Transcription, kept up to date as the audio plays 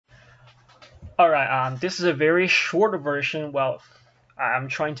Alright, this is a very short version, well, I'm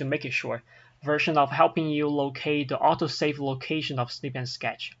trying to make it short, version of helping you locate the autosave location of Snip and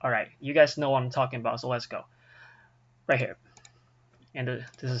Sketch. Alright, you guys know what I'm talking about, so let's go. Right here. And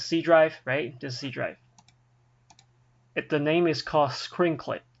this is C drive, right? This is C drive. The name is called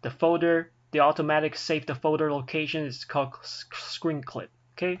SCREENCLIP. The folder, the automatic save the folder location is called SCREENCLIP,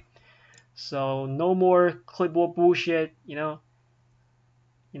 okay? So no more clipboard bullshit,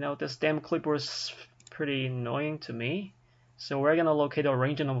 this damn clipboard is pretty annoying to me. So we're gonna locate the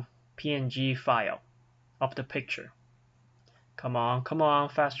original PNG file of the picture. Come on,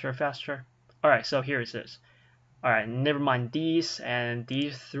 faster, faster. Alright, so here it is. Alright, never mind these and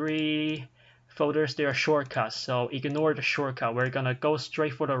these three folders, they are shortcuts, so ignore the shortcut. We're gonna go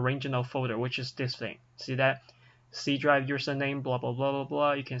straight for the original folder, which is this thing. See that? C drive username, blah blah blah blah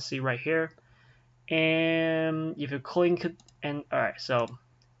blah. You can see right here. And if you click and alright, so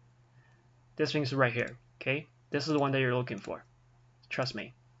this thing's right here, okay? This is the one that you're looking for. Trust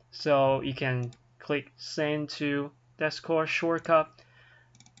me. So you can click send to Discord shortcut.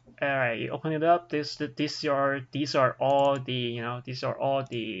 Alright, you open it up. These are all the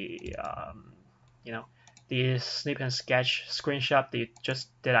the snip and sketch screenshot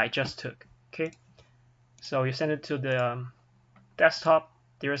that I just took. Okay, so you send it to the desktop.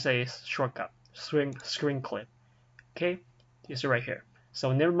 There's a shortcut SCREENCLIP. Okay, this is right here.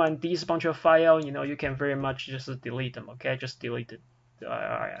 So never mind these bunch of files. You can very much just delete them. Okay, I just deleted.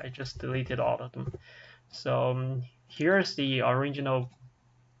 I just deleted all of them. So here's the original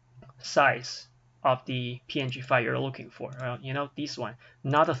size of the PNG file you're looking for. This one,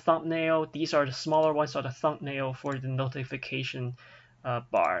 not a thumbnail. These are the smaller ones, are the thumbnail for the notification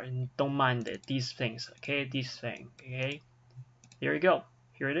bar. Don't mind it. These things, okay? These things, okay? Here you go.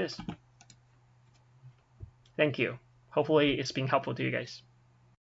 Here it is. Thank you. Hopefully it's been helpful to you guys.